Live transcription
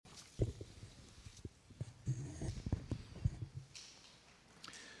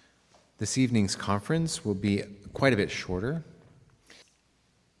This evening's conference will be quite a bit shorter,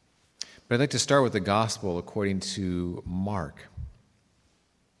 but I'd like to start with the gospel according to Mark.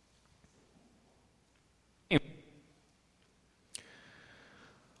 A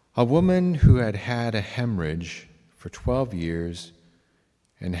woman who had had a hemorrhage for 12 years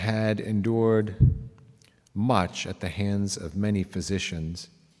and had endured much at the hands of many physicians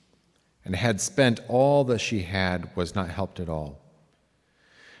and had spent all that she had was not helped at all,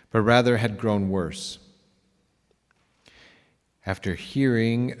 but rather had grown worse. After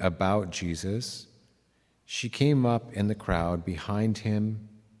hearing about Jesus, she came up in the crowd behind him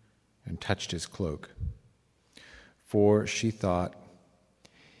and touched his cloak. For she thought,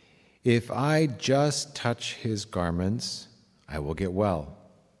 "If I just touch his garments, I will get well."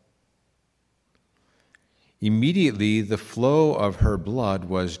 Immediately the flow of her blood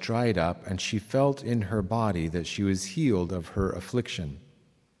was dried up, and she felt in her body that she was healed of her affliction.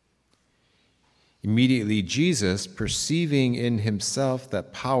 Immediately Jesus, perceiving in himself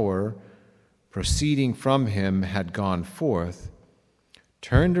that power proceeding from him had gone forth,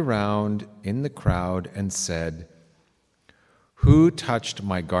 turned around in the crowd and said, "Who touched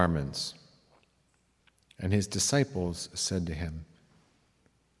my garments?" And his disciples said to him,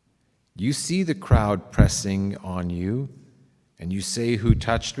 "You see the crowd pressing on you, and you say, 'Who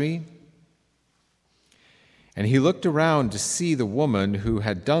touched me?'" And he looked around to see the woman who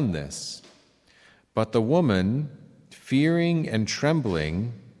had done this. But the woman, fearing and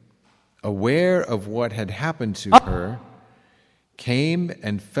trembling, aware of what had happened to her, came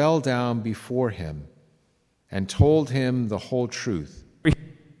and fell down before him and told him the whole truth.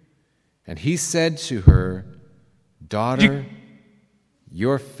 And he said to her, "Daughter,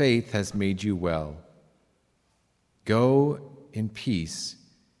 your faith has made you well. Go in peace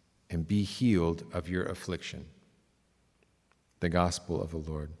and be healed of your affliction." The Gospel of the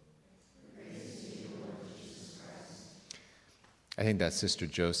Lord. I think that's Sister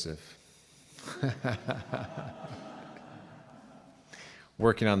Joseph.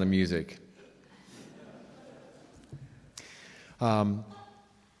 Working on the music. What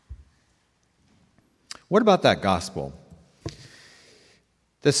about that gospel?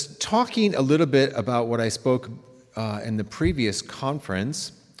 This talking a little bit about what I spoke in the previous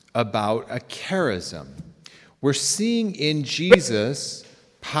conference about a charism. We're seeing in Jesus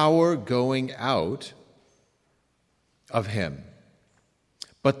power going out of him.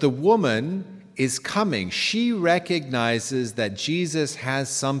 But the woman is coming. She recognizes that Jesus has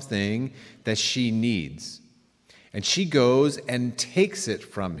something that she needs. And she goes and takes it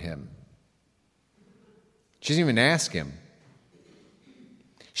from him. She doesn't even ask him.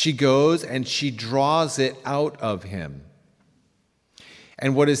 She goes and she draws it out of him.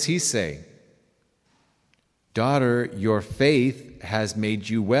 And what does he say? "Daughter, your faith has made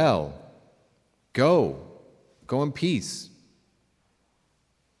you well. Go in peace."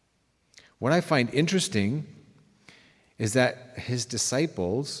 What I find interesting is that his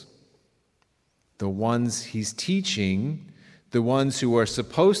disciples, the ones he's teaching, the ones who are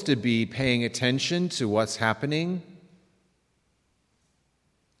supposed to be paying attention to what's happening,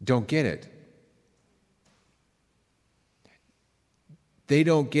 don't get it. They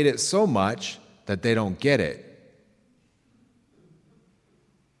don't get it so much that they don't get it.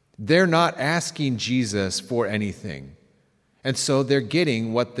 They're not asking Jesus for anything. And so they're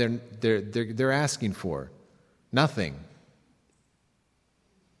getting what they're asking for. Nothing.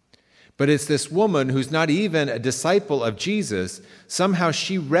 But it's this woman who's not even a disciple of Jesus. Somehow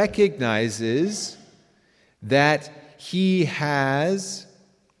she recognizes that he has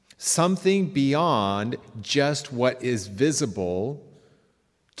something beyond just what is visible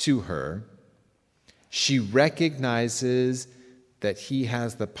to her. She recognizes that he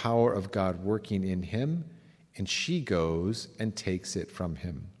has the power of God working in him, and she goes and takes it from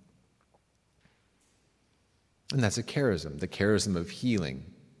him. And that's a charism, the charism of healing.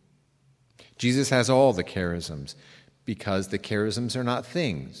 Jesus has all the charisms because the charisms are not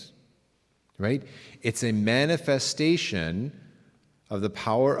things, right? It's a manifestation of the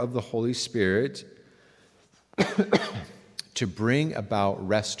power of the Holy Spirit to bring about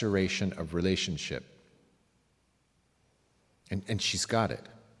restoration of relationship. And she's got it.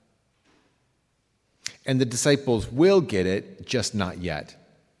 And the disciples will get it, just not yet.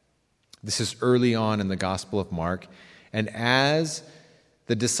 This is early on in the Gospel of Mark. And as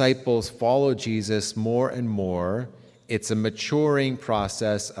the disciples follow Jesus more and more, it's a maturing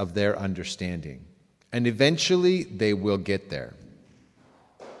process of their understanding. And eventually they will get there.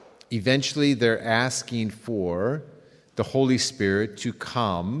 Eventually they're asking for the Holy Spirit to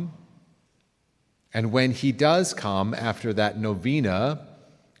come. And when he does come after that novena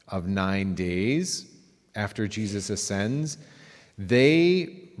of 9 days after Jesus ascends,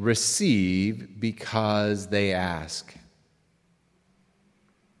 they receive because they ask.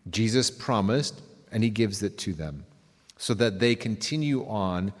 Jesus promised, and he gives it to them so that they continue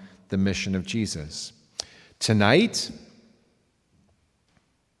on the mission of Jesus. Tonight,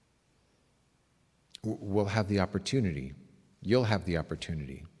 we'll have the opportunity. You'll have the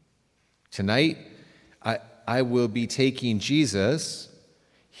opportunity. Tonight, I will be taking Jesus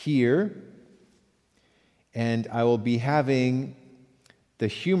here, and I will be having the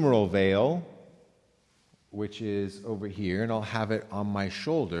humeral veil, which is over here, and I'll have it on my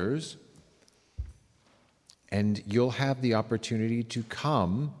shoulders. And you'll have the opportunity to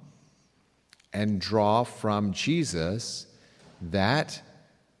come and draw from Jesus that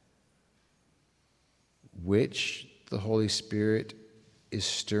which the Holy Spirit is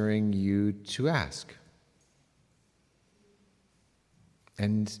stirring you to ask.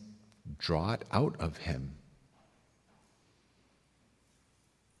 And draw it out of him.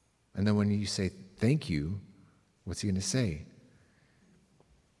 And then when you say, thank you, what's he going to say?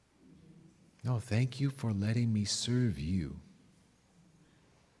 No, thank you for letting me serve you.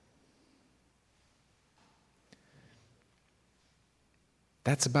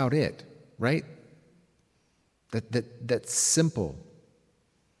 That's about it, right? That's simple.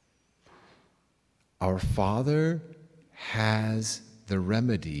 Our Father has the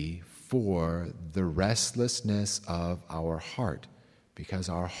remedy for the restlessness of our heart, because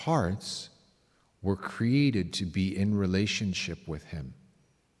our hearts were created to be in relationship with him.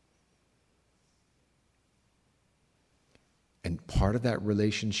 And part of that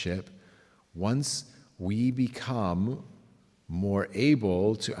relationship, once we become more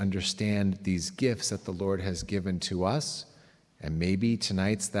able to understand these gifts that the Lord has given to us, and maybe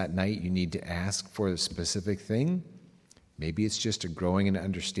tonight's that night you need to ask for a specific thing. Maybe it's just a growing in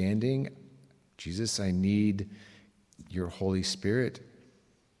understanding. Jesus, I need your Holy Spirit.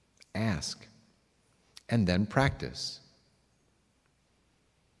 Ask. And then practice.